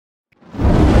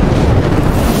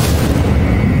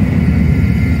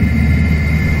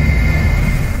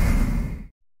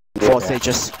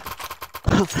stages.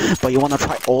 But you wanna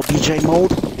try OBJ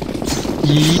mode?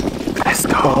 Let's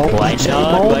go. Why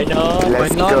not? Why not?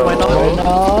 Let's go. Why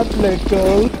not? Let's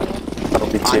go.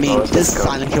 I mean, this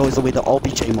silent kill is with the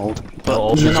OBJ mode, but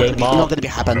OBJ not mode. gonna be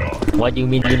happen. What do you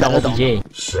mean you know OBJ?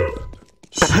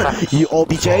 You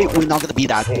OBJ, we're not gonna be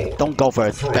that. Don't go for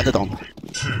it. Better don't.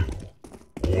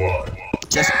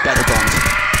 Just better don't.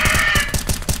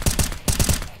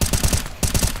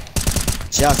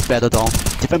 Just better don't.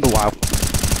 Defend the wild.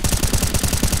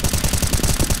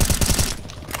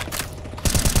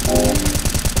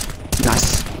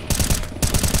 Nice.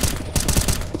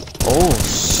 Oh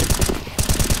shit.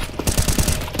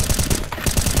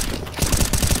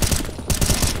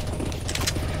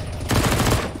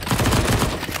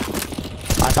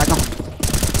 Alright, back now.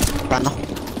 Back now.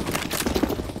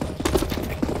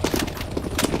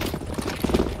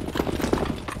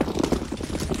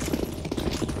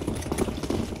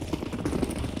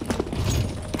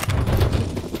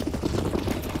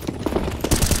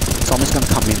 Someone's gonna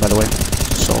come in, by the way.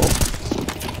 So,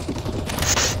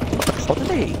 how did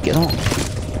they get on?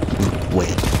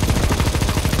 Wait.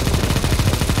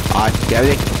 Alright, get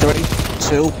ready. 3,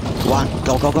 2, 1,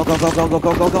 go, go, go, go, go, go, go,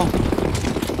 go, go, go.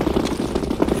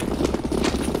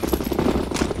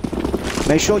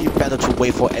 Make sure you better to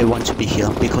wait for everyone to be here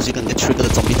because you're gonna get triggered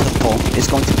the zombie telephone. It's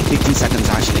going to be 15 seconds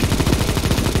actually.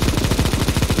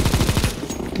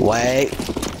 Wait.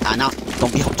 Anna,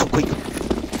 don't be too quick.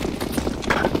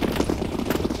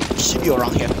 Should be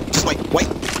around here. Just wait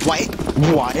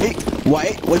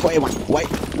for everyone. Wait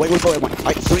for everyone.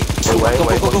 Alright, 3, 2, go, go,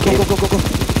 go, go, go, go, go, go.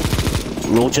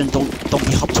 RYZEN, don't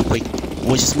be hop too quick.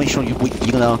 We'll just make sure you're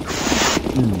gonna.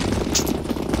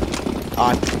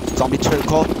 Alright, zombie trigger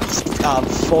call.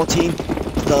 14,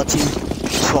 13,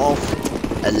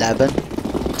 12, 11,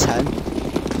 10,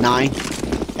 9,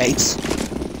 8.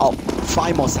 Oh,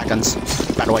 5 more seconds.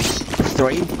 By the way,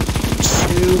 3, 2, 1.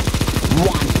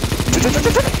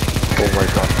 Oh my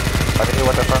god. I think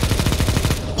what the fuck?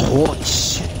 Holy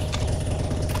shit.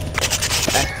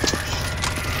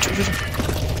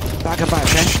 Back up,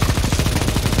 okay?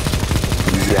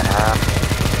 Yeah.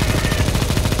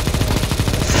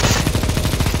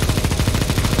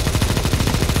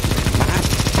 Map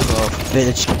of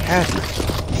village cabin.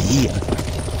 Here.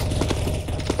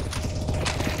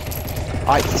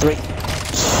 Alright, 3, 2,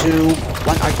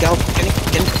 1. Alright, go. Get it.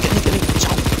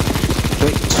 Jump.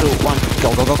 3, 2, 1. Go.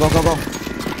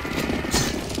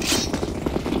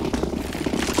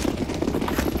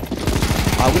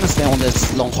 I'm gonna stay on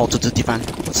this long haul to defend.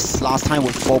 Last time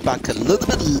we fall back a little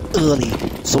bit early,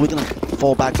 so we're gonna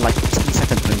fall back like 10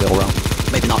 seconds when we go around.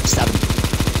 Maybe not 7.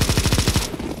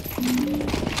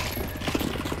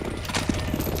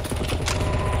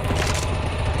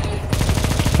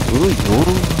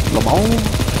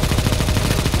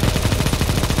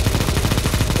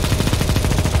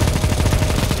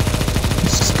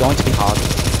 This is going to be hard.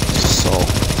 So.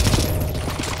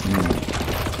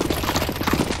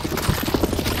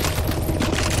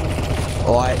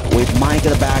 Alright, we might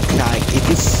get back, like, if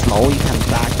it's slow you can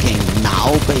back in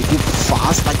now, but if you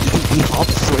fast, like, you can be hop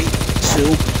 3,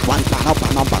 2, 1,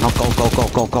 ban out, go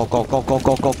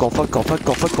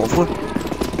for it.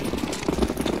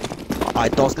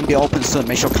 Alright, doors gonna be open soon,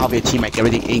 make sure cover your teammate, get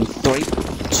ready in 3,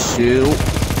 2,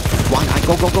 1, I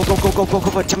go,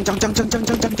 jump,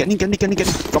 get in,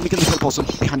 from me get the person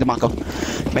behind the marker.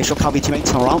 Make sure cover your teammate,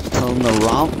 turn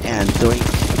around, and 3, 2,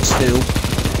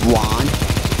 1.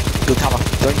 Good cover.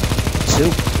 3,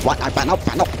 2, 1. I ban out.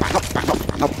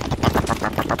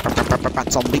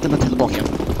 Zombie gonna teleport here.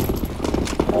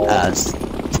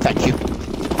 Thank you.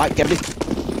 Alright, get ready.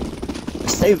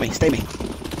 Stay with me.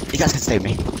 You guys can stay with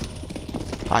me.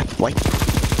 Alright, wait.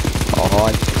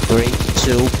 Alright, 3,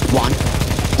 2, 1.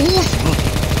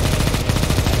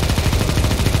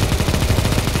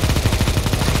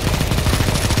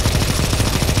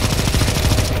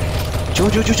 Joe.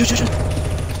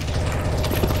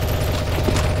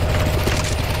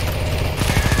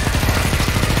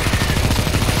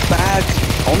 Back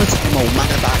on the table, man,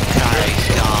 back like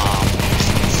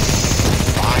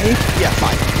 5? Yeah,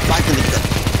 5 to leave it.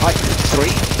 Alright,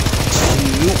 3,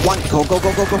 2, 1, go, back,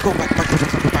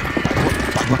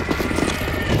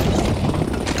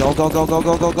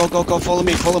 go, follow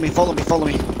me. You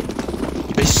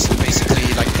basically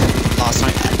like last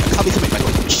time, cover your teammate, by the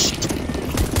way, shit.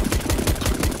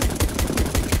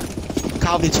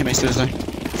 Cover your teammate, seriously.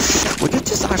 We could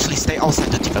just actually stay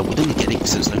outside the defense, we don't get in,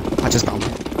 seriously. I just found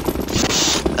it.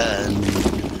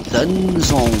 Then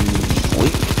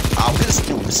zombie. I'm gonna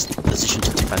stay on this position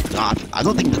to defend. I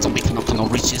don't think the zombie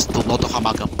cannot reach this to hard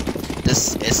marker.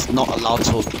 This is not allowed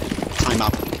to time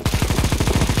up.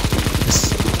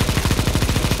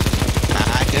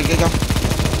 Get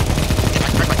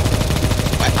back.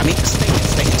 Wait, I mean, stay.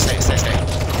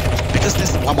 Because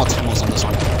there's one more time on this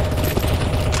one.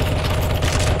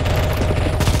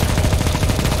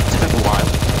 Take a while.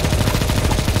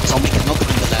 Zombie cannot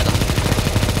climb the ladder.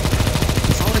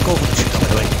 It's only go for the trigger, by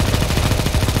the way.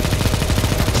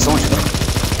 It's only trigger.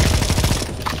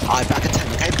 Alright, back at 10,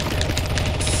 okay?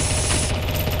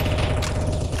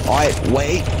 Alright,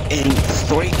 wait in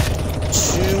 3, 2,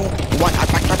 1.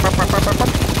 Back.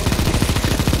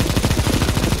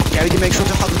 Gary, you make sure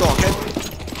to hold the door, okay?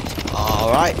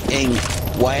 Alright, in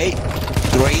wait,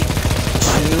 3,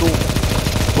 2,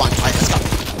 1. Alright, let's go.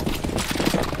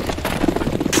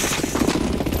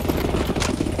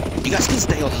 You guys can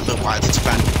stay a little bit while it's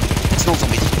fun. It's not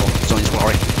zombie people, so don't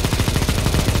worry.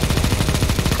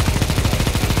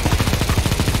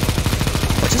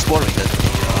 I'm just worried that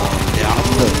there are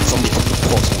the zombie people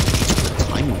pause on each of the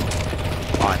time.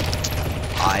 Alright.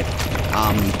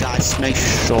 Guys, make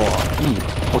sure.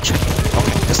 Oh, check.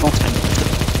 Okay, there's no time.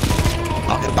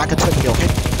 Okay, back at 20, okay?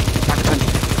 Back at 20.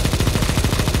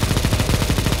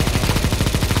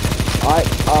 Alright,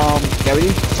 get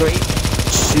ready. 3,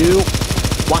 2,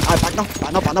 1. Alright, back now.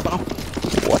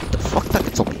 What the fuck? That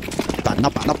gets on me. Back now.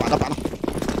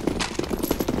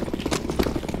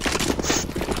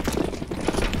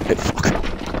 Hey, fuck.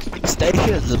 Stay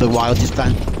here a little bit while this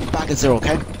fan. Back at 0,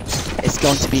 okay? It's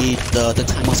going to be, the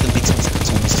timer's going to be 10 seconds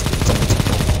on this.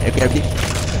 Okay, ready?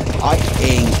 Alright,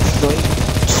 in 3,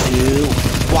 2,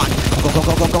 1. Go.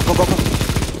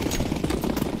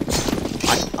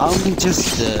 I'm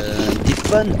just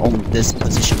defend on this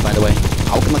position, by the way.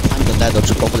 How can I climb the ladder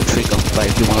to go for the trigger? But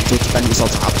if you want to defend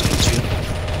yourself, up to you.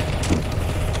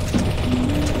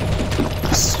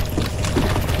 Nice.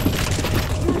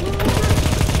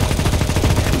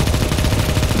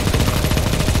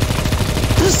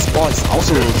 This spot is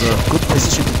also a good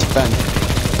position to defend.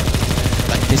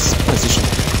 Like this position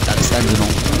that is standing on.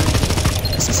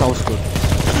 This is also good.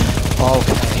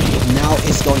 Okay, now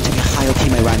it's going to be higher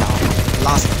teammate right now.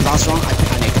 Last round I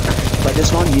panicked, but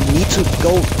this one you need to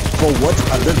go forward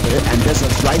a little bit, and there's a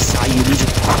right side you need to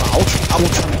crouch. I will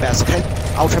try my best, okay?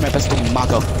 I will try my best to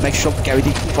mark up. Make sure Gary D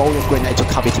throw your grenade to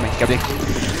cover teammate. Gary D.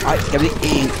 Alright, Gary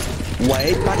D in.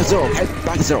 Wait, back at 0, okay?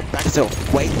 Back at 0.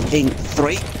 Wait in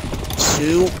 3,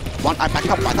 2, 1. I back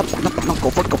up. Go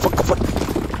for it.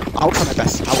 I will try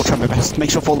my best.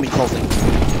 Make sure follow me closely.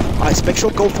 Alright, make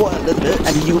sure go for a little bit,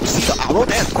 and you see the arrow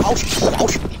there. Crouch.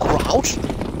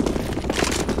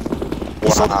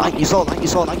 You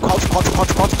saw the line. Crouch.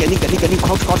 Getting.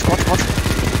 Crouch.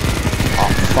 Oh,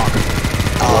 fuck.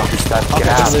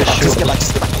 Okay, just get back.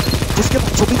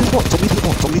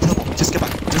 Zombie turbo. Just get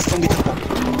back. There's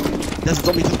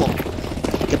zombie turbo.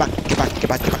 Get back.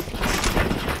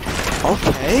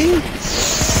 Okay.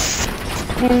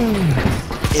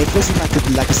 If it's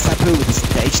like a separate with the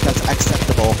stage, that's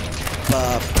acceptable.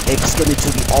 But if it's going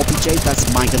to be OBJ, that's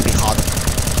might gonna be harder.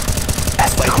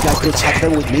 But if you guys do tag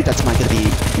them with me, that's might gonna be,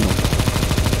 you know.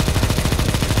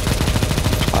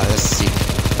 Let's see.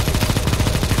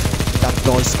 That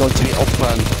door is going to be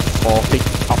open for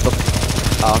after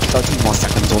 13 more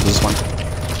seconds on this one.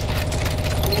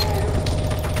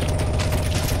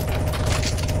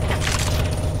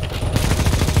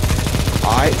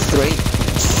 Alright, 3,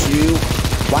 2,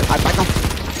 1. I back now.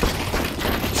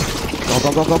 Go.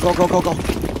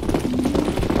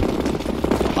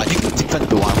 I think the defend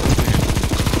the one.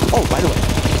 Oh, by the way,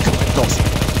 correct doors.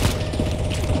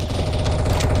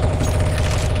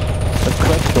 The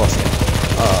correct doors here.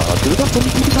 Do we have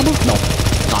zombie TV number? No,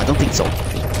 I don't think so.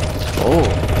 Oh,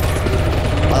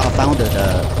 well, I found the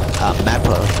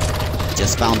mapper.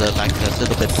 Just found like a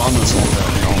little bit bonus on the,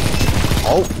 you know.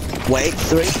 Oh, wait,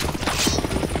 3,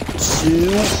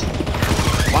 2,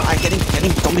 1. I'm getting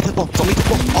zombie turbo.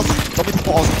 Awesome.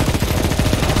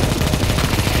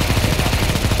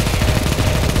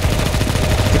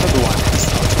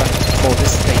 For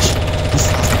this stage. This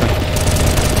last one.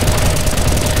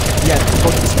 Yeah, go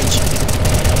to the stage.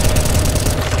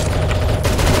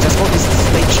 Just go to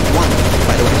stage 1,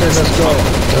 by the way. Okay, let's go.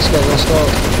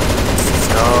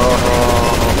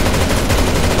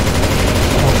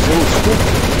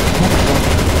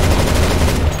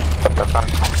 What the fuck?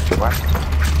 What?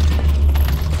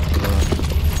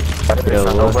 Is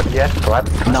that over yet? What?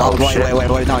 No, wait,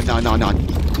 no. No.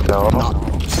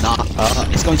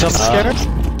 It's going to be scared.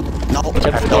 No.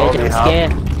 Jump scare.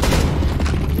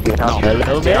 Hello,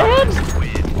 man.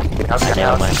 I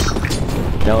know, man.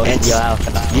 No, you're out.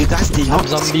 You guys did not.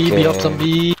 Be up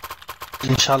zombie.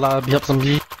 Inshallah, be up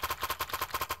zombie.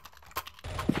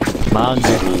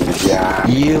 Yeah.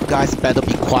 You guys better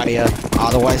be quiet,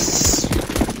 otherwise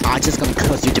I'm just gonna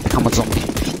curse you to become a zombie.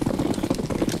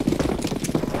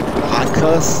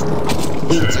 because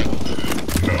insane.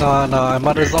 No, I'm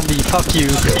not a zombie. Fuck you.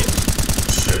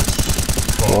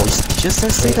 Oh, just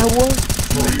say that word?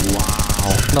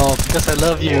 Wow. No, because I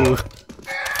love you.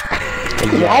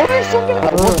 Yeah.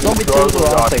 Don't be too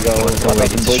fast ago. I'm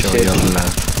ready to show your love.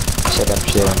 Shut up,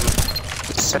 shut up.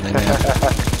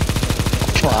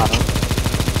 Wow.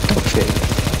 Okay.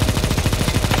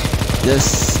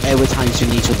 This every time you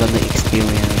need to learn the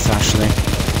experience actually.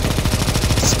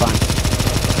 It's fun.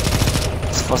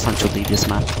 It's the first time to leave this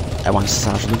map. Everyone's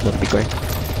actually gonna be great.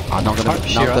 I'm not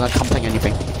gonna complain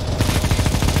anything.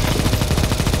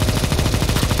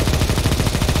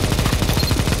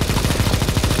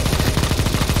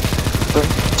 Three,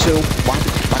 two, one,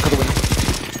 back of the window.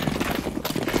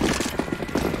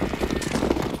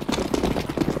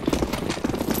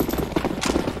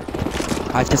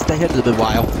 I can stay here a little bit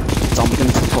while. Zombie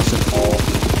gonna come closer.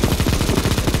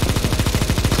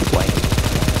 Wait.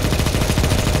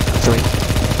 3,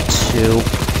 2,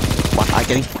 1. I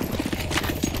getting.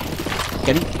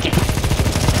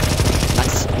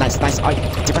 Nice. I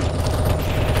different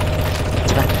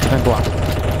block.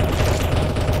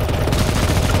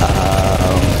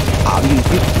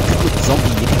 You could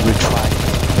zombie, you can retry.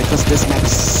 Because this map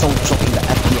is so dropping the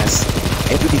FPS.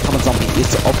 If you become a zombie,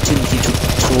 it's the opportunity to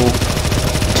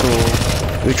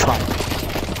retry.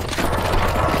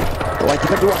 Wait,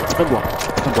 different block.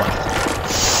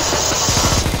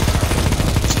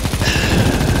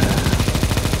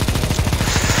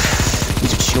 Need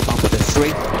to shield bump with it.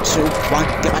 3, 2, 1,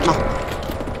 get back now.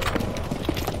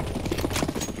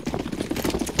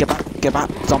 Get back.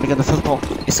 Zombie on the first pole.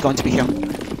 It's going to be him.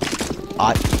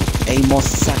 8 more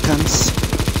seconds.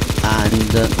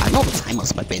 And I know the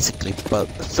timers, but basically, but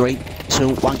 3,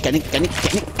 2, 1, get it.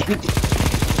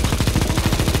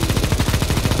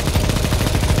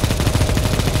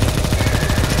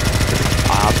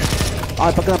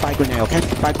 I'm gonna buy grenade, okay?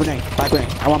 Buy grenade.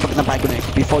 I want to buy grenade.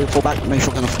 Before you fall back, make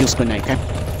sure you're gonna use grenade, okay?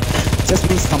 Just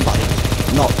be somebody,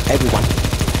 not everyone.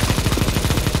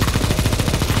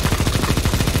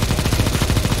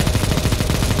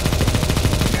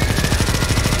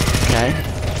 Okay.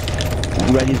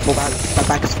 Ready to fall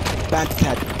back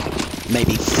cat.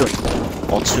 Maybe 3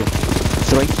 or 2.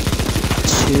 3,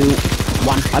 2,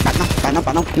 1. Back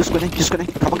now. Use grenade.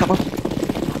 Come on.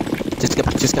 Just get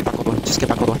back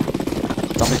all the way.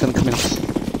 Zombie's gonna come in.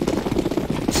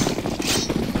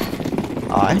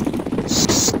 Alright.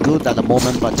 It's good at the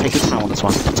moment, but take your time on this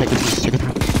one. Take your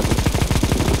time.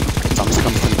 Zombie's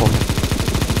coming to the ball.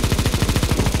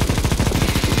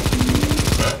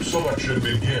 Selection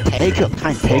begin. Take your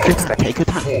time. 4, 3, 2,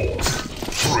 1.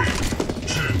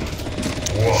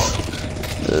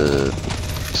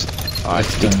 Alright,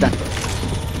 stick that.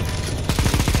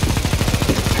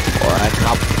 Alright,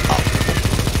 up.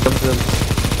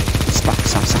 SPEC,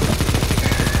 Samsung.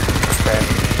 SPEC.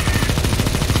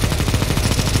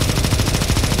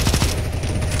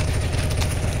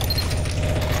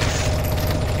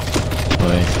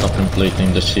 Boy, stop completing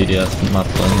the shitty ass map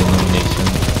nomination.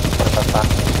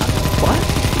 What?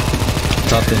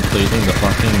 Stop completing the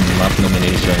fucking map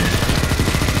nomination.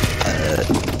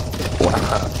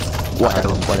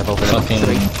 Whatever. Fucking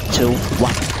 3, 2,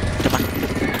 1. Come on.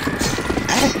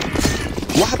 Hey!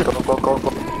 What happened? Go.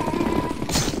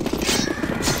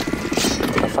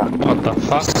 what the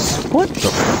fuck? What the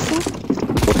fuck?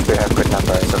 We have good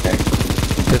number, it's okay.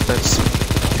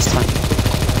 It's fine.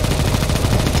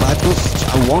 But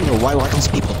I wonder why those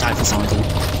people die for some reason.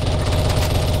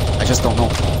 I just don't know.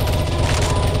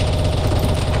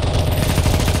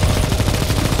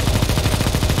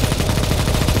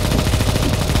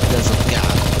 There's a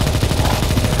gap.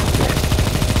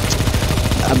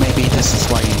 Maybe this is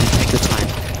why you need to take the time.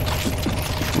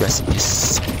 Rest in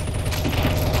peace.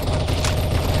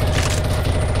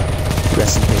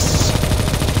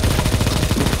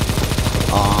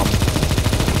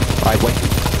 Alright, wait.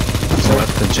 Let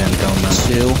the gentleman.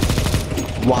 2,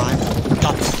 1, go.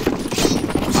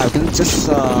 I'm gonna just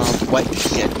wait,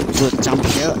 do a jump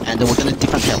here, and then we're gonna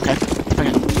defend here, okay?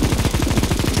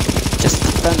 Just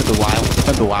defend a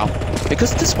while.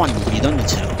 Because this one we don't need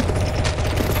to.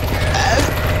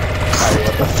 What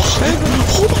the fuck?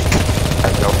 Oh my god! I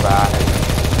go back.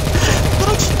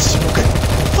 Okay.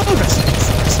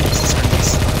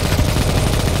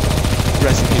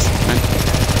 Rest in peace, man.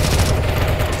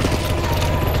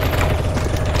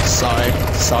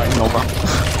 Sorry, Nova.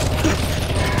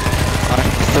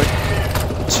 Alright, 3,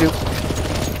 2.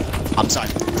 I'm sorry.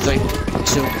 3, 2,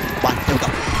 1, here we go.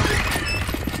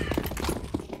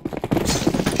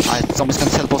 Alright, zombie's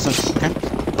gonna teleport soon, okay?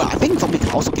 But I think zombie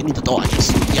can also get in the door, I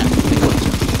guess. Yeah, we could.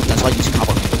 That's why you should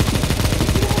cover.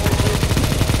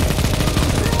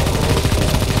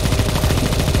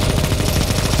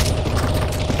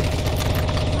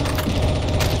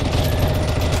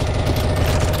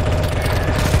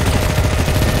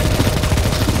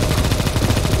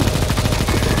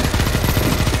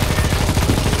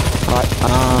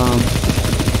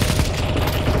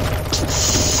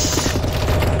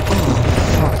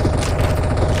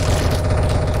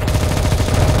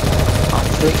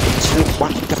 2,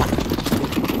 1, get back.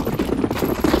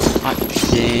 Alright,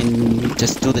 then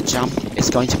just do the jump. It's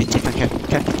going to be different here,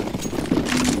 okay?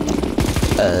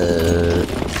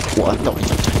 我懂你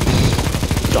中。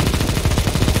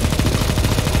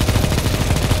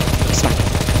 Smack.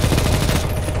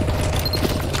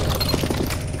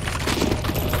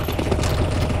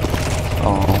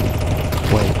 Oh,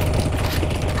 wait.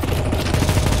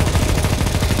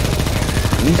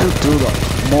 I need to do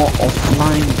more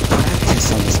offline practice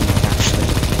on this map, actually.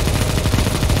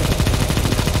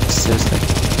 Seriously.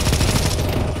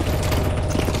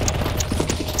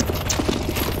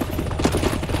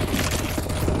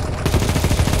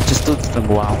 Just do them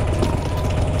well.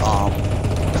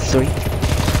 3, 2,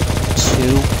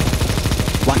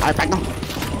 1. Alright, back now.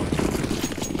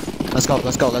 Let's go,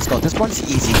 let's go, let's go. This one's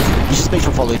easy. You just make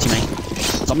sure follow your teammate.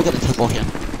 Zombie got the tail ball here.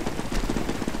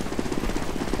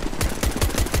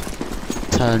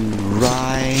 Turn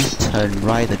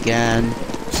right again.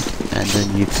 And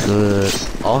then you could...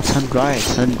 Oh, turn right.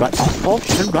 Oh,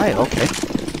 turn right, okay.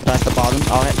 That's the bottom,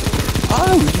 alright.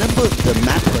 I remember the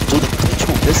map would do the glitch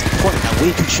on this point, and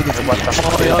we can shoot it from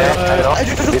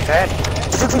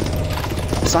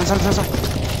Sorry.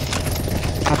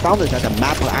 I found that the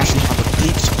map will actually have a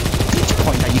glitch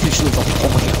point that you can shoot it from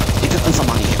over here. You can earn some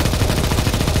money here.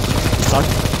 Sorry.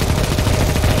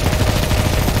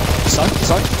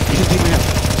 You can keep me here.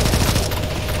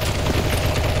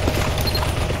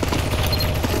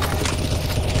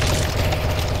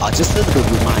 Just a little bit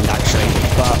remind actually,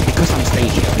 but because I'm staying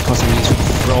here, because I need to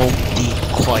throw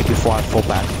decoy before I fall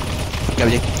back. Get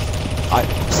ready. Alright,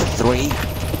 3,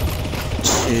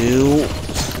 2,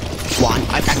 1.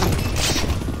 I back up.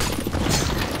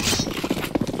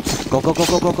 Go.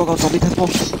 Zombie test ball.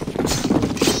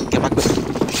 Get back quick.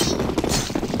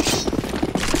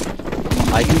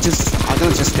 I'm gonna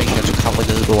just stay here to cover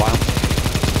the little while.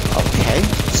 Okay,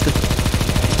 it's good.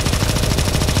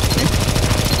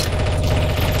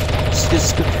 This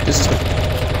is good.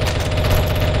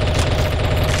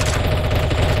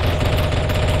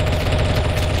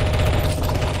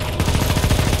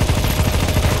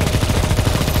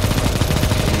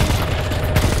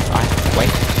 Alright,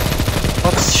 wait.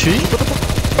 What's she?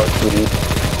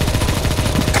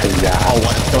 Oh,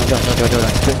 what? Don't.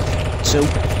 2,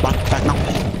 1, back now. I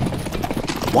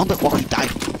wonder what he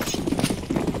died.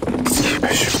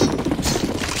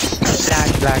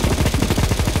 Lag.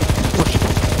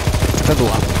 Defend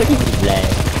up. Lag.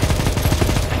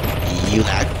 You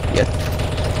lag? Yeah.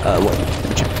 What?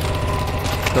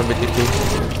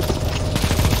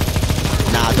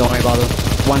 Nah, don't worry about it.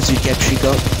 Once you get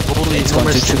triggered, it's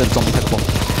going to trigger the zombie attack bomb.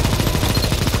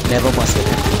 Never bust it.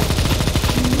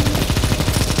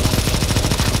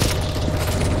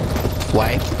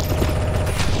 Why?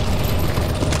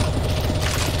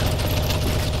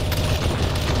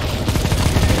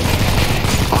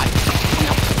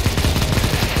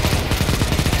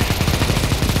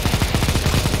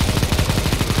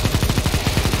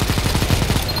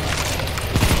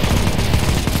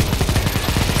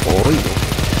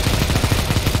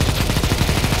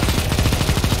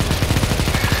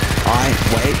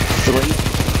 Wait, 3,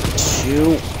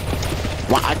 2,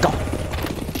 1, I go.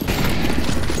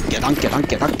 Get on,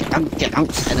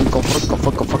 and then go for it.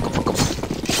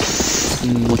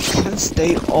 We can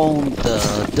stay on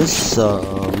this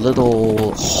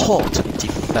little halt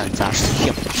defense actually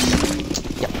here.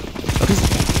 Yeah.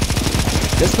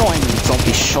 There's no any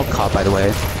zombie shortcut, by the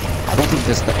way. I don't think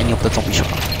there's any of the zombie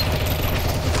shortcut.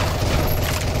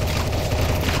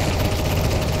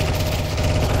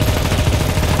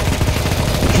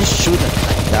 Shoot it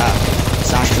like that.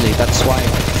 It's actually, that's why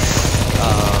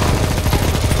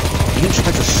you can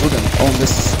try to shoot them on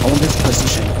this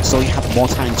position, so you have more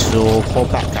time to fall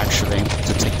back actually,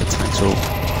 to take the time to.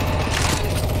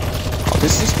 Oh,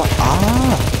 this is what.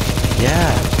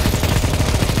 Yeah.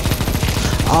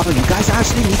 Oh, you guys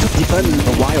actually need to defend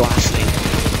a while actually.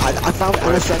 I found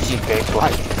another strategy. Defend a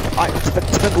while.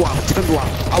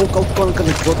 I will go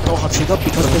hard trigger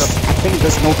because I think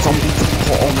there's no zombie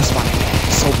for on this one.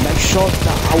 So make sure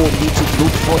that I will need to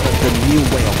look for the new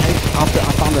way, okay? After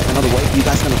I found another way, you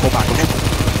guys gonna go back, okay?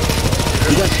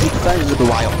 You guys defend a little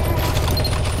while.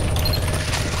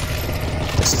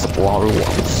 This is the water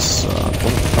ones.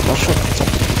 I'm not sure.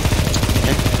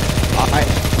 Okay. Alright.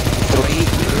 3,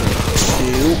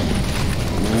 2,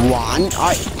 1.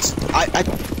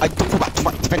 I don't go back.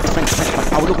 Defend.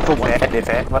 I will look for one.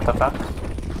 Defend. What the fuck?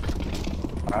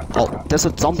 Oh, there's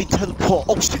a zombie teleport.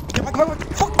 Oh shit, get back,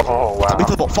 fuck. Oh wow.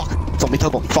 Zombie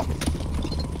teleport, fuck.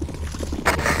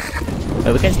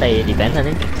 Well, we can stay defense, I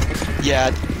think.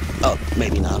 Yeah,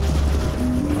 maybe not.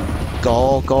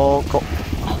 Go.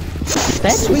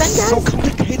 This is so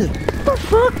complicated. What the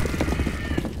fuck?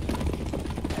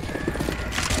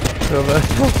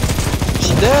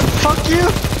 Dad, fuck you!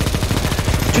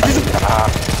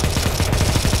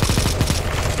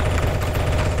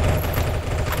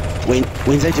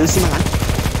 Win 仔仲要先慢慢。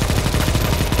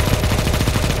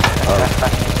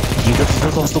You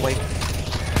just lost the way.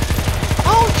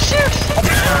 Oh shit!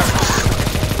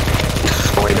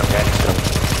 Wait a minute.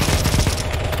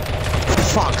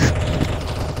 Fuck.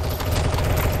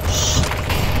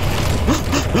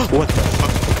 What the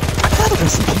fuck? I gotta go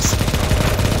some peace.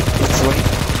 3,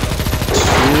 2,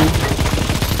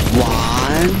 1.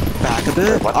 Back a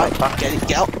bit. Alright,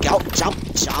 get out,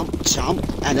 jump,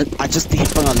 and then I just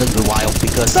hit on a little bit while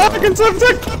because.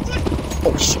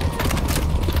 Oh shit.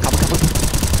 Cover.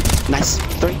 Nice.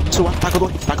 3, 2, 1. Back all the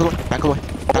way. Just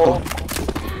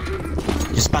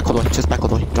back all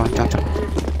the way. Don't.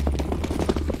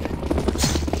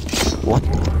 What?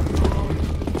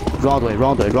 Wrong way.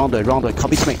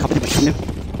 Copy to me. Come here.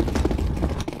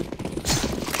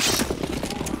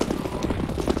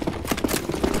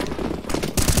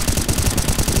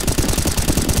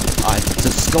 Alright,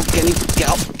 just go get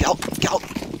out.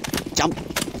 Jump.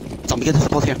 Zombie get the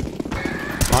support here.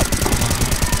 Alright.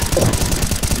 Oh.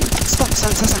 Stop.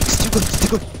 Still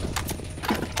good.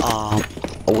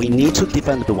 We need to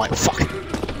defend the white. Fuck.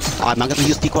 I'm not gonna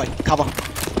use decoy. Cover.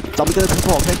 Zombie get the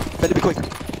support, okay? Better be quick.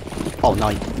 Oh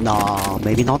no,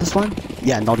 maybe not this one?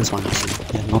 Yeah, not this one actually.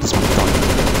 Yeah, not this one.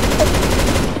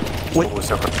 Wait.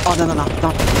 Oh no.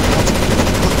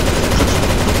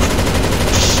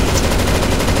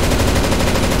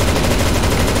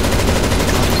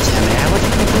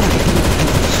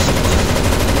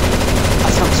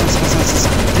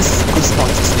 This is a good spot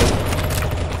still.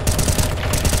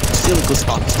 Still a good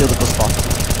spot.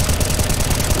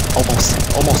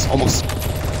 Almost.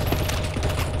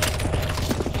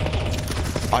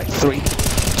 Alright, 3, 2,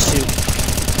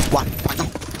 1, back now.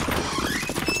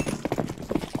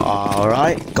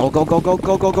 Alright, go.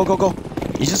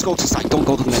 You just go to the side, don't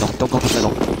go to the middle.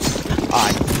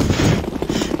 Alright.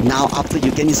 Now after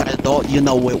you get inside the door, you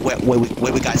know where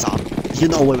we guys are.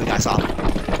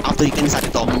 After you get inside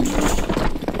the door.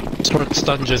 Towards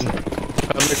dungeon.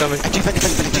 Coming. Defend.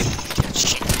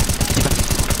 Shit.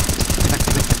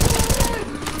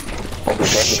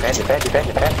 Defend.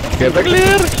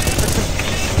 Clear!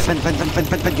 Defend.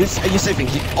 Are you saving?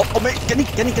 Oh mate, get in.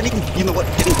 You know what?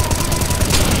 Get in.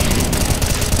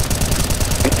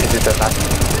 Is it the last?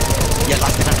 Yeah,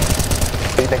 last defend.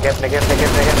 Again.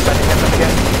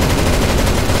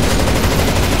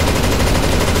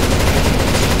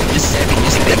 You're saving.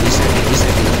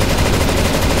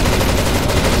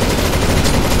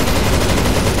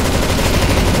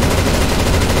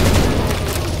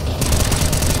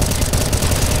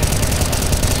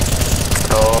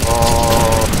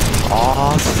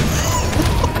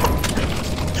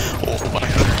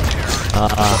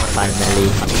 Finally.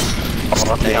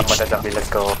 Let's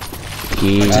go.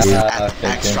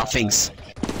 Extra things.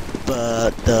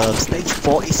 But the stage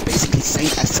 4 is basically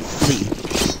same as 3,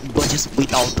 but just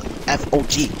without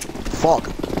FOG. Fog.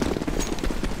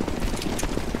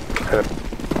 10,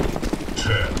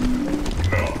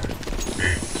 9,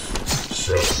 8,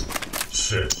 7,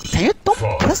 6. Can you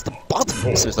don't press the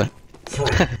button? Seriously. 3,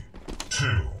 2,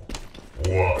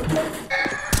 1.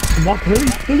 What,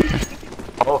 really?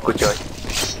 Oh, good job.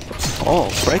 Oh,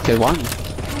 breaker 1.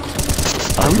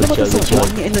 I remember there's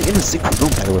one in the secret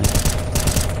room, by the way.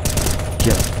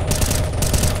 Yeah.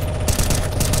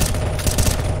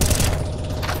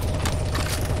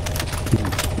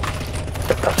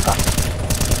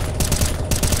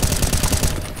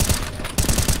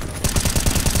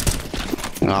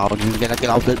 Oh, you gotta get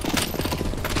out of it.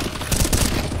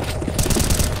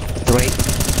 3,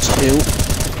 2,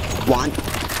 1.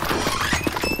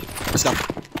 Let's go.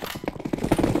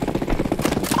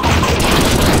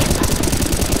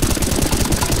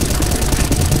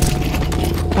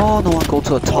 Oh, no one go to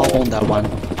the top on that one.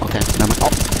 Okay, never mind.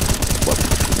 Oh, what?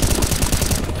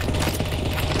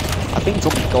 I think it's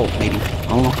only gold, maybe. I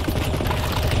don't know.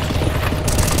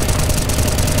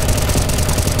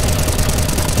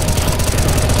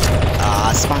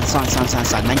 It's fine.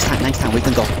 Next time we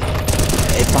can go.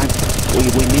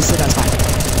 If we miss it, that's fine.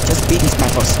 Just beat this guy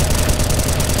first.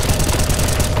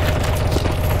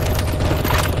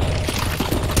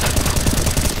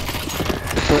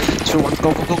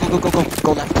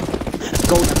 Go left.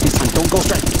 Go left this time. Don't go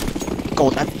straight. Go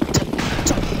left.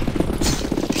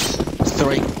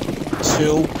 3,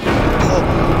 2,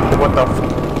 go.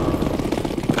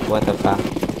 What the fuck?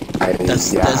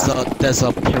 There's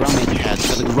a pyramid head.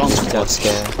 Gotta run towards.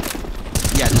 Scared.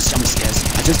 Yeah, the jump scares.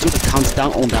 I just do the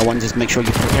countdown on that one. Just make sure you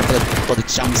prepare for the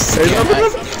jump scare.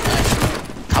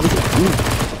 Cover the.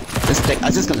 Just stay.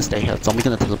 I'm just gonna stay here. Zombie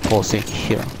gonna teleport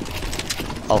here.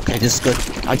 Okay, this is good.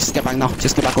 I just get back now.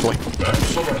 Just get back all the way. That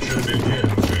selection begins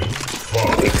in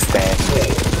 5, Extend.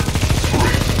 4,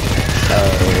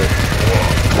 3,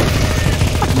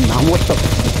 2, 1. Now what the?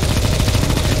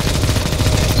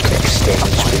 Extend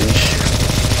change.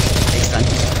 Extend.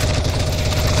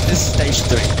 This is stage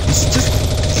 3. It's just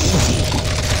easy.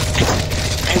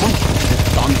 I want to play the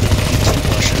Zombie ET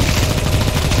version.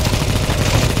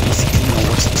 Basically, no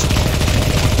worse.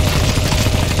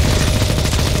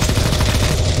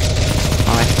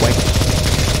 Alright, wait.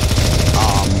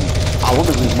 I want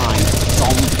to remind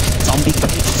zombie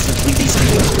cages release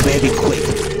very quick,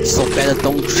 so better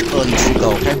don't early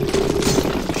trigger, okay?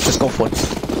 Just go for it.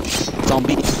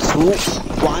 Zombie 2,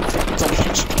 1, zombie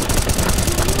cage.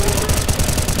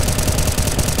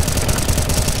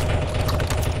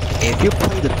 If you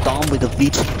play the Dawn with the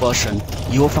V2 version,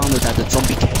 you will find that the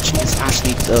zombie cage is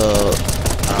actually the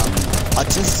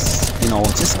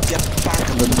just get back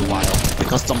a little while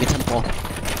because zombie tempo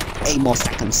 8 more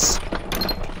seconds.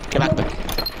 Get back there.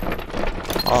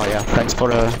 Oh yeah, thanks for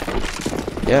the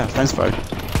thanks for it.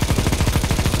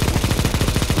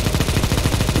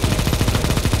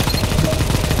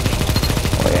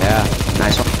 Oh yeah,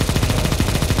 nice one.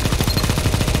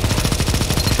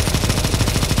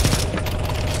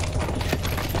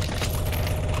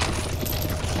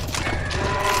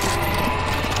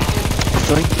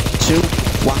 Three, 2,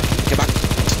 1, get back.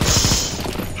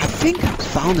 I think I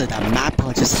found that map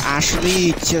just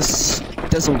actually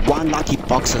there's a one lucky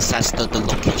box that says that the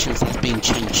locations has been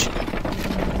changed.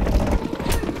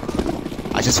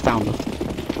 I just found it.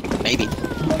 Maybe.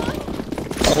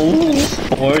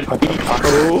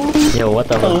 Yo, what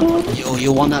the fuck?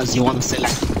 You wanna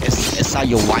select is that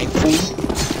your waifu?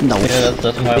 No. Yeah,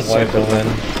 that's my wife, man.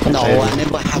 No, I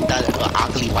never had that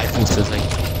ugly waifu thing.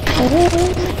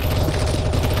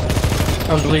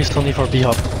 I'm released only for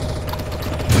B-Hop.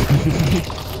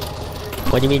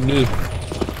 What do you mean me?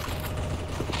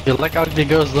 You like ugly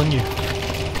girls, don't you?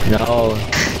 No.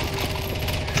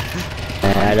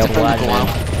 I don't want one.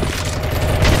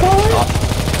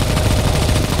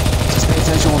 Just pay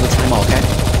attention all the time, okay?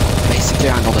 Basically,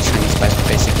 I know the Chinese best.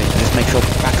 Basically, just make sure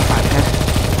back up 5, okay?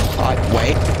 Alright,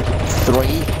 wait. 3.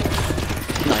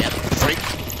 No, yeah. 3,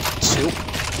 2,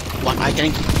 1. I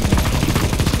getting.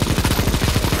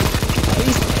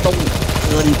 Please don't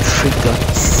early trigger.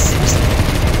 Seriously,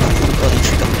 don't early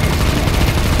trigger.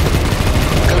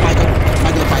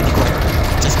 Michael, by the way,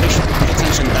 just make sure you pay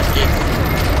attention that if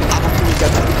after we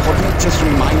get teleported, just a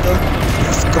reminder,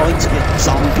 there's going to be a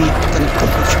zombie gonna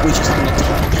push, which is on the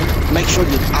top, okay? Make sure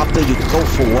you, after you go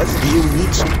forward, you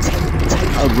need to take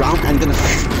around and gonna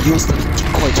use the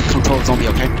decoy to control the zombie,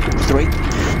 okay? 3,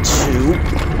 2,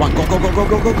 1, go, go, go, go,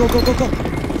 go, go, go, go, go, go.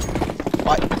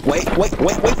 Alright, wait for it,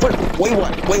 wait a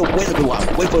good while,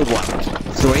 wait for a while.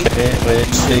 3, 2,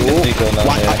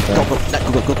 1, go.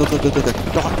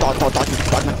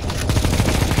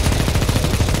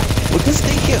 We can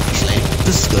stay here actually.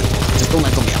 This is good. Just don't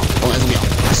let zombie out.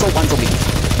 I saw one zombie.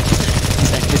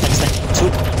 Stay.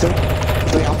 2,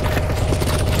 3 out.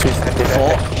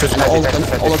 4, and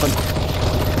all of them.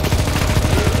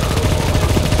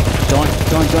 Don't.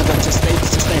 Just stay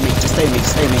me.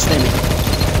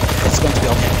 It's going to be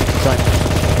okay. Done.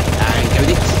 And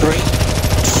ready? 3,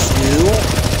 2,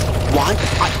 1.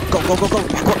 Go.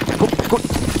 Backward.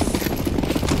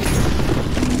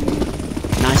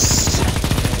 Nice.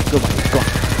 Good one. Go on.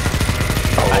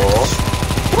 Oh.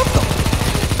 What the?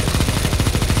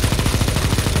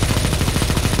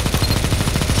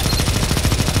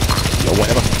 Yo,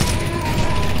 whatever.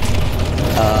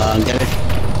 Get it.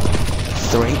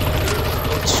 3,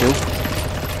 2.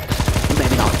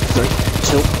 Maybe not. 3,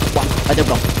 2, 1. I did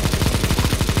go.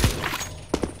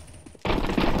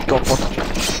 Go for it.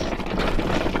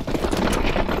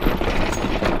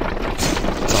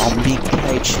 Zombie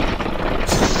cage.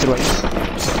 3,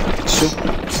 2,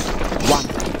 1.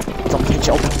 Zombie cage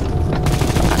open.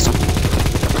 Nice one.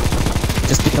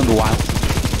 Just become the wild.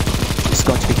 It's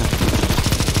going to become.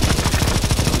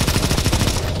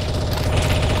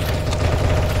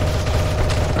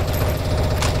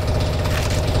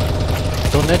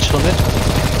 Don't edge. Don't.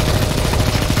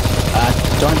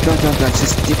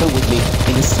 Just differ with me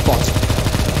in this spot.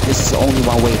 This is only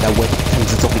one way that way can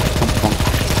the zombie come from.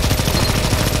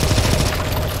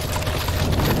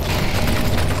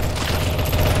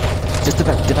 Just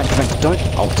defend. Don't.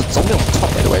 Oh, the zombie on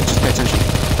top, by the way. Just pay attention.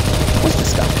 What's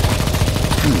this guy?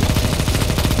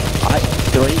 Alright,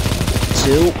 3,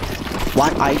 2,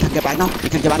 One, I can get back now. You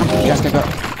can get back now. You guys can go.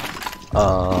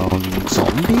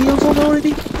 Zombie or something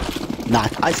already? Nah,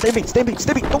 I stay big. Don't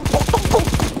go. Oh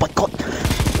my god.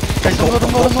 Guys, don't go.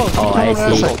 Oh, I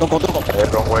see. Don't go.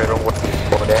 Wrong way.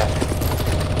 Over there.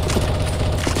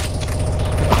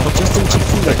 I'm just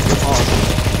checking the top.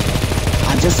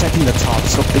 I'm just checking the top.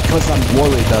 So because I'm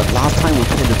worried that last time we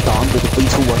played it down with the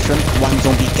V2 version, one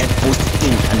zombie get boosted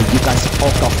in and you guys all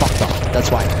got fucked up.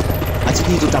 That's why. I just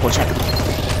need to double check.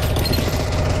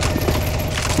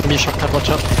 Give me a shot, watch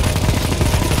out.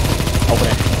 Over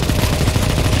there.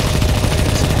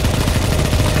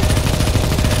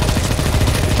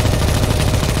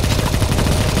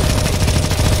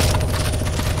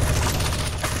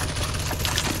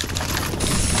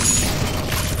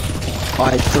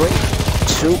 Alright, 3,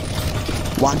 2,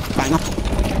 1, bang up.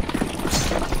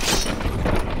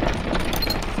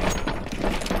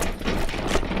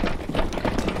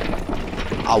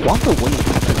 I wonder what will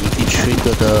happen if you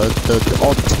trigger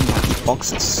all the 2 lucky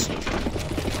boxes.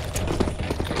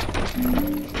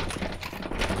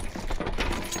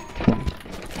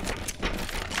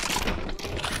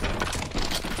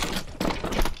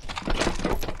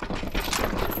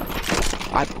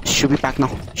 I should be back now.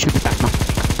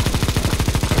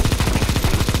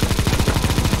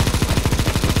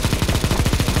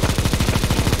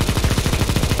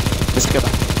 Let's go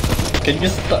back. Can you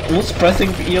stop? Who's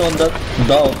pressing E on that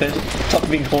door? Can you stop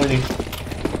being horny?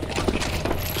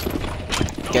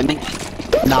 Getting?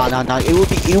 No. It will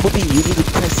be. You need to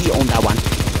press E on that one,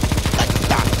 like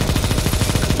that.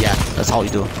 Yeah, that's how you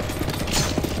do.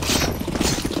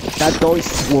 That door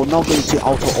will not going to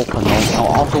auto open or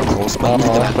auto close, but you need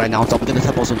to get back right now. Don't get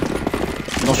the person.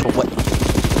 Not sure what.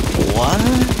 What?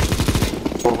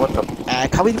 Oh, what the?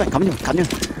 Come in.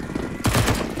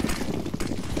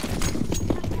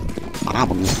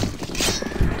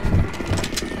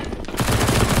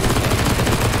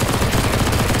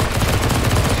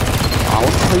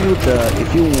 I'll tell you if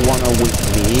you wanna with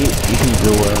me, you can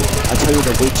do it. I'll tell you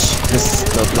the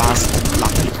last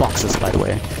lucky boxes, by the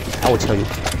way. I will tell you.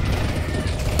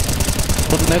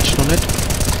 Don't net. It's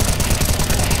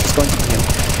going to be him.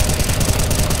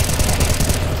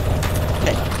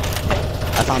 Hey,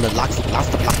 I found the last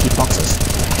lucky boxes.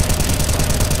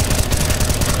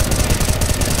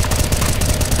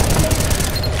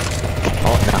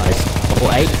 Oh, nice.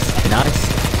 Oh, 8. Nice.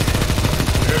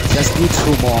 Just need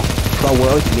 2 more, but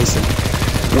we're already missing.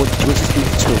 We just need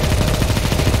 2.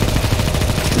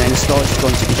 And then the storage is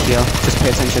going to be here. Just pay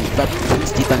attention. But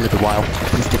please defend a little while.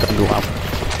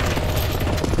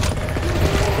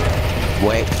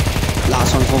 Wait.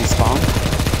 Last one from spawn.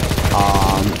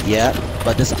 Yeah.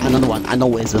 But there's another one. I know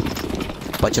where is it.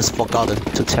 But just forgotten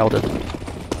to tell them.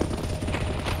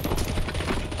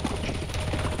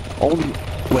 Oh,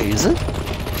 where is it?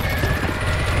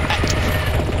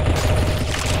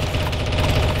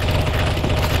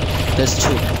 There's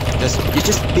 2. You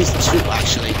just missed 2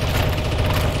 actually.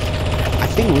 I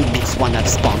think we missed one at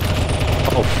spawn.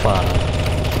 Oh, fuck.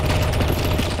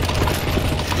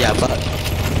 Yeah, but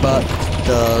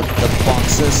the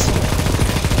boxes.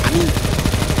 I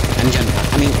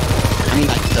mean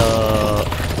like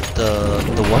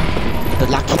the what? The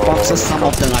lucky boxes. Some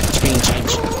of them are being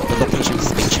changed. The location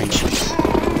is being changed.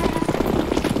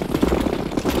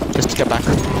 Just to get back.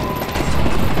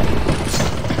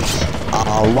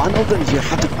 One of them you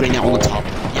have to bring it on the top.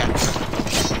 Yeah.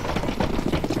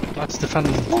 Let's defend.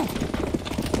 Oh.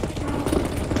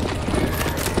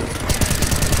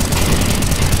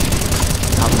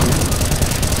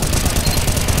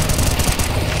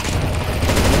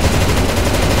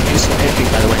 Use everything,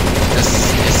 by the way. This is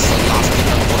the last thing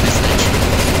for this stage.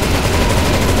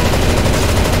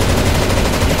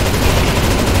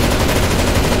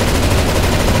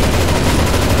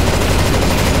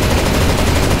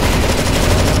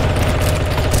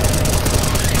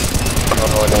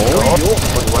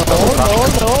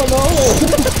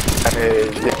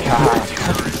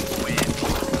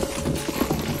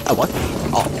 What?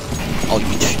 Oh, you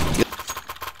bitch.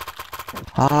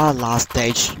 Last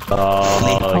stage.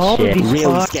 Oh, shit.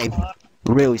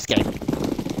 Real escape.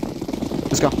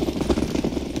 Let's go.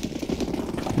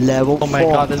 Level 4. Oh my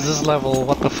god, is this level?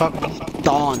 What the fuck?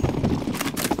 Dawn.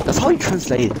 That's how you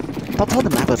translate it. That's how the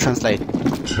map will translate.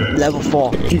 Level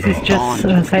 4. This is just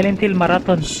Silent Hill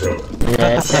Marathon.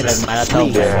 Yeah, it's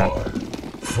marathon. Yeah.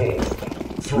 4,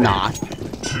 3, Nah.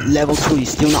 Level 2 is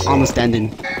still not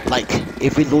understanding. Like,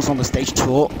 if we lose on the stage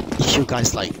 2, you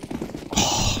guys like...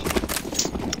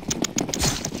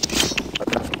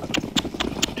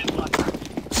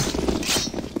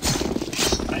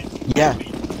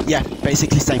 Yeah,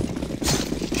 basically same.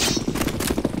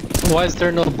 Why is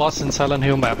there no boss in Silent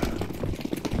Hill map?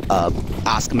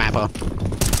 Ask mapper.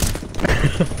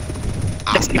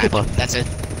 Ask mapper. That's it.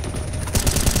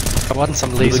 I want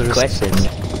some lasers. Good question.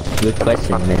 Good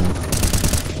question, man.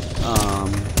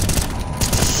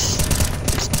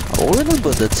 I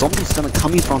remember the zombie is gonna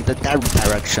come in from that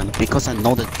direction because I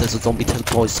know that there's a zombie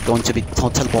teleport is going to be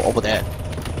teleport over there.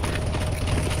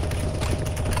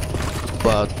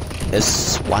 But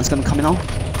is one's gonna come in now?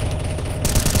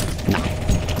 No,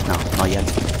 not yet.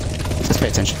 Just pay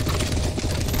attention.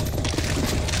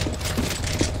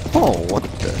 Oh, what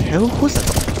the hell? Who's that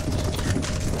zombie?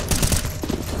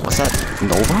 What's that?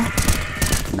 Nova?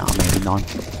 No, maybe not.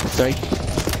 3,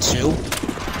 2,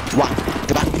 1,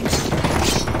 go back.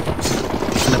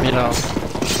 Let me know.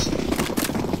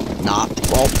 Nah,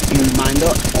 well,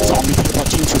 reminder, zombie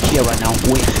teleporting to here right now.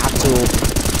 We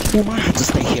might have to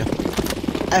stay here.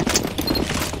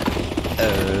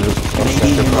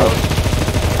 Maybe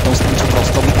don't stand too close.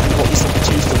 Zombie teleport is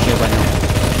changed to here right now.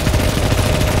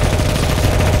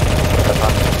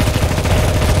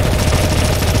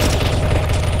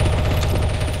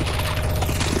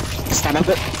 Stand up a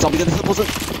bit. Zombie gonna teleport it.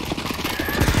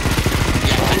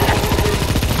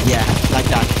 Yeah, like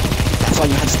that. That's why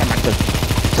you have to stand back there.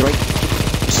 3,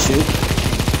 2,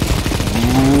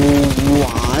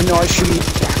 1. Or should we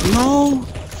back? No.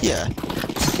 Yeah.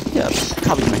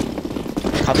 Cover me.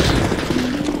 Cover.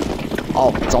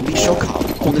 Oh, zombie show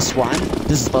cover. On this one.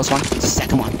 This is the first one. The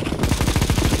second one.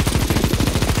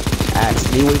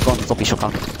 Actually, we've got zombie show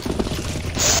cover.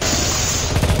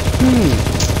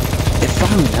 If I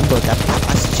remember that,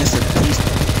 I suggested please.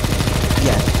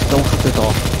 Yeah, don't hug the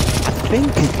door. I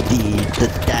think the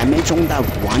damage on that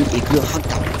one, it will hug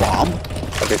that bomb.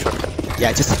 Okay, sure.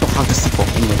 Yeah, just don't hug the C4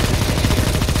 anyway.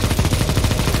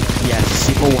 Yeah,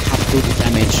 C4 will have to do the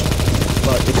damage.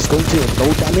 But if it's going to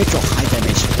low damage or high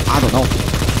damage, I don't know.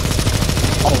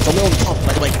 Oh, zombie on top,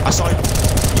 by the way, I saw it.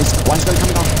 One's gonna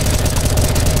come down.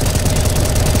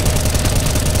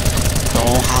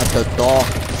 Don't hug the door.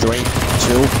 3, 2,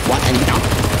 1, enemy down.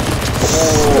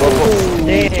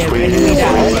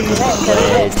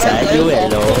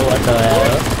 Hello, what the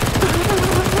hell?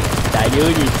 You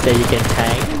say you can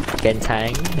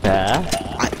tank, huh?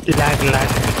 Lag.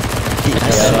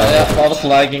 Yeah, I was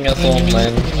lagging as well,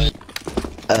 man.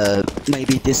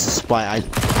 Maybe this is why I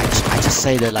just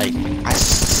say that like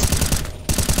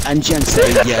and Jen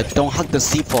say yeah don't hug the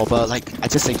C4, but like I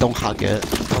just say don't hug it.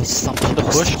 But some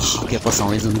people still hug it for some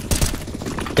reason.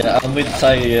 Yeah, I'm with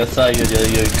Sai, you're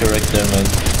correct there, man.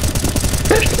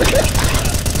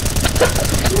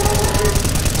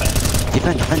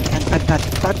 Defend,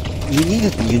 but you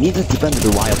need to defend the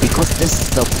wire because this is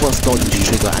the first door you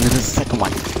trigger and this is the second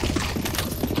one.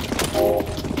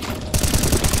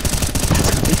 That's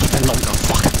gonna take even longer,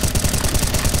 fuck.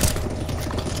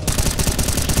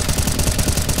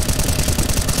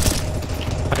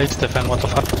 I need to defend, what the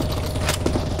fuck?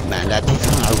 Man, that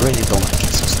defense I really don't like it.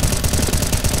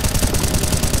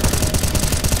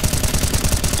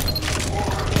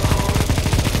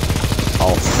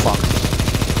 Oh fuck.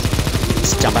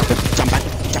 Just jump back.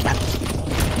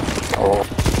 Oh.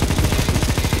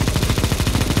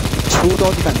 Two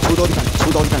door defense.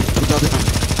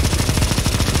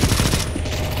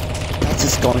 That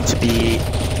is going to be...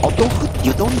 Although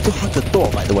you don't need to hug the door,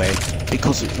 by the way,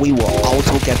 because we will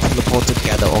auto get teleported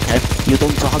together, okay? You don't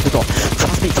need to hug the door.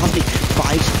 Trust me.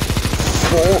 5,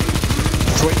 4,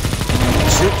 3,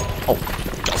 2... Oh,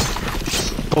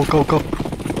 Go.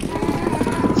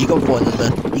 You go for it,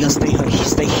 you can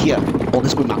stay here on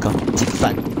this green marker.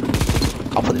 Defend.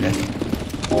 I'll put it there.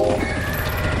 Oi.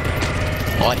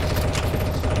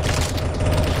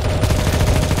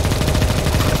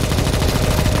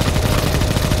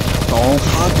 Don't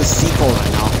hug the sequel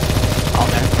right now.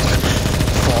 Okay.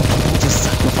 For people to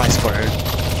sacrifice for it,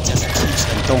 just teach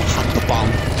them don't hug the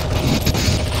bomb.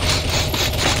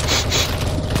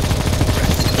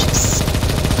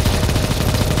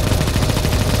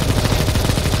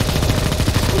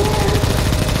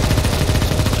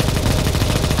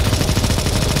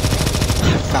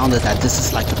 Found that this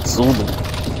is like a Zulu. 3,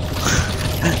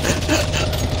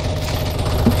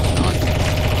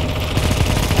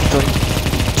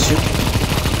 2,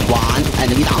 1,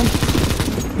 enemy down.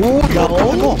 Oh,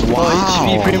 no! Wow!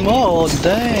 HP Primo,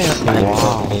 damn!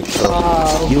 Wow!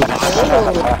 You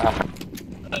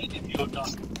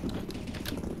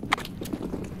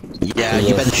yeah,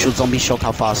 you better shoot zombie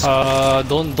shotgun fast.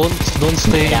 Don't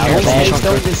stay Get out here. of bed.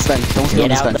 Don't disband. Don't stay on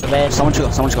Get out this of band. bed. Someone to go.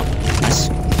 Nice.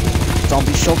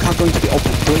 Zombie shotgun going to be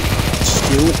open. 3, 2,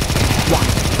 1.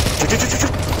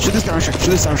 Shoot this direction.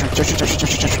 Just.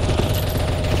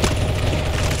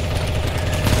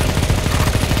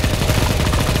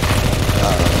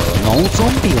 No No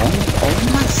zombie on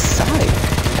my side.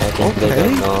 I think they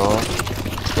don't know.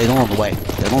 They don't know the way.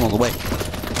 They don't know the way.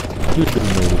 You don't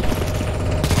know.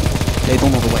 They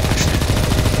don't know the way actually.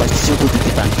 But still do the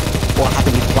defend. What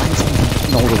happened if one zombie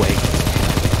know the way?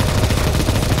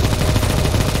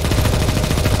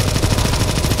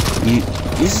 You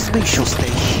just make sure stay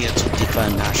here to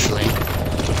defend actually.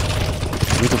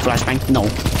 With the flashbang? No.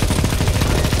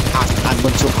 I'm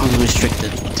going to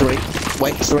unrestricted. 3, 2,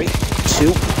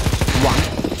 1,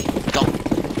 go.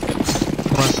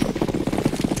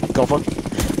 Go for it.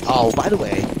 Oh, by the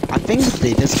way, I think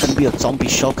there's gonna be a zombie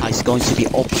shotgun is going to be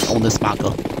open on this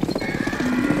marker.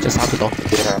 Just have to go.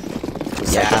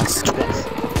 Yeah.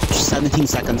 17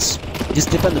 seconds. Just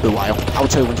defend a bit while. I'll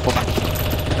tell you when to fall back.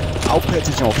 I'll pay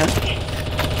attention, okay?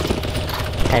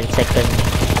 10 seconds.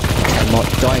 10 more.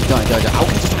 Don't. I'll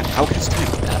catch time. Okay.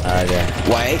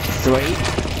 Wait, 3,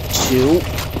 2,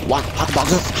 1. Hug the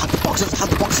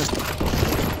boxes.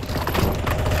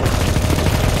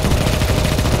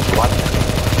 What?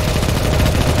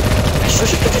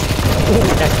 Shush. Oh,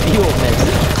 that's you, man.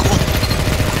 Come on.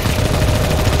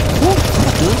 Come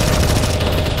on, dude.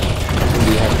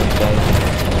 We have some guys.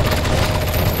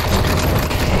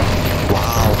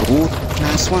 Wow, dude.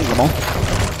 Nice one, Ramon.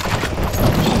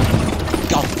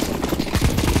 Go.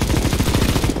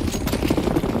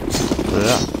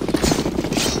 Yeah.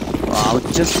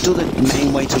 Just do the main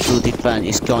way to do defense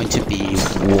is going to be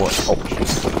what? Oh,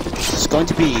 it's going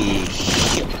to be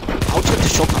here. I'll take the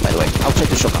shotgun, by the way. I'll take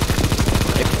the shotgun.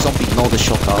 If zombie know the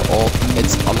shotgun or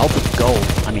it's allowed to go,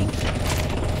 I mean,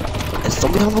 is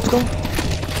zombie allowed to go?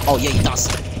 Oh yeah, it does.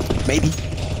 Maybe.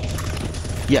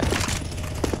 Yeah.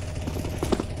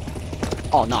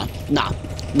 Oh no, not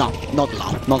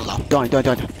allowed. Don't.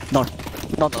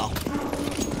 Not allowed.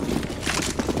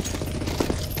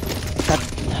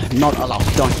 Not allowed.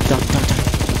 Don't.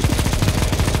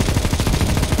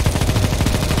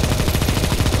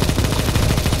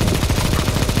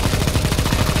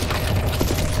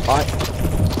 Alright.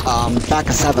 Back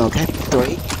to 7, okay?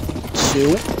 3,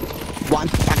 2, 1.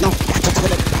 Back now. Back to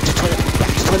toilet.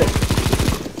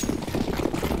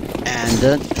 And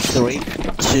then 3,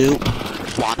 2,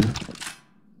 1.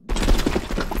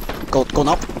 Go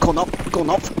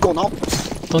now.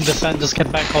 Don't defend, just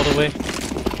get back all the way.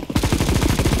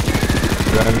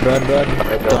 Run.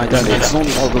 Don't. It's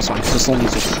only all those ones. It's only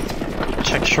two.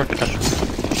 Check shortcut.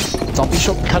 Zombie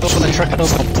shot. Cut open the shortcut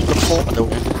open. To the floor.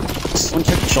 One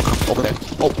check shotgun over there.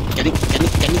 Oh, get it.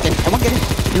 Everyone get it.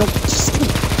 You know, just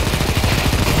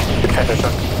get it.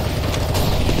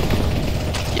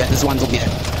 Yeah, there's one zombie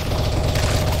there.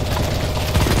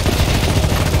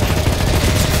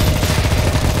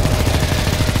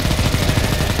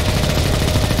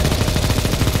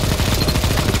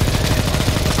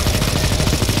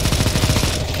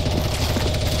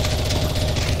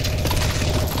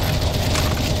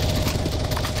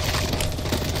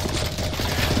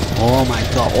 Oh my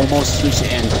god, almost reached the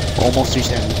end.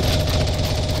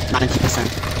 90%.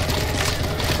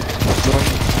 3,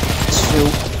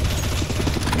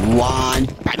 2, 1.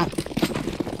 Right now.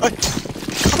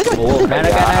 Oh,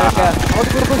 Naraka.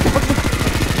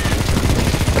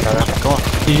 Go on.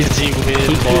 Easy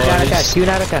win, boys. Q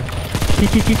Naraka.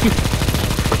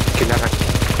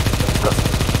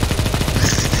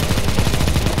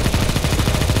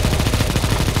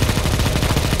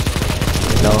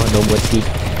 No mercy.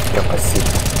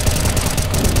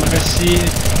 Mercy.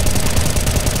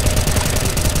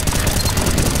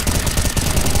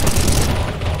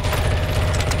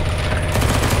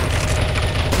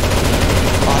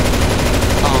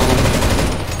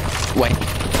 Wait.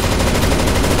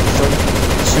 3,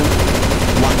 2,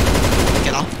 1.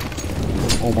 Get out.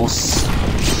 Almost.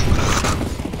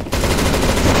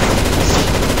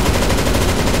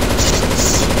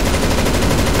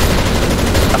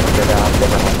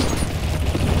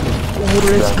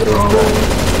 Let's go.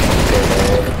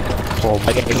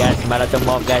 Okay guys, marathon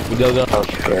mob guys, go.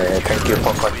 Okay, thank you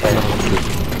for content.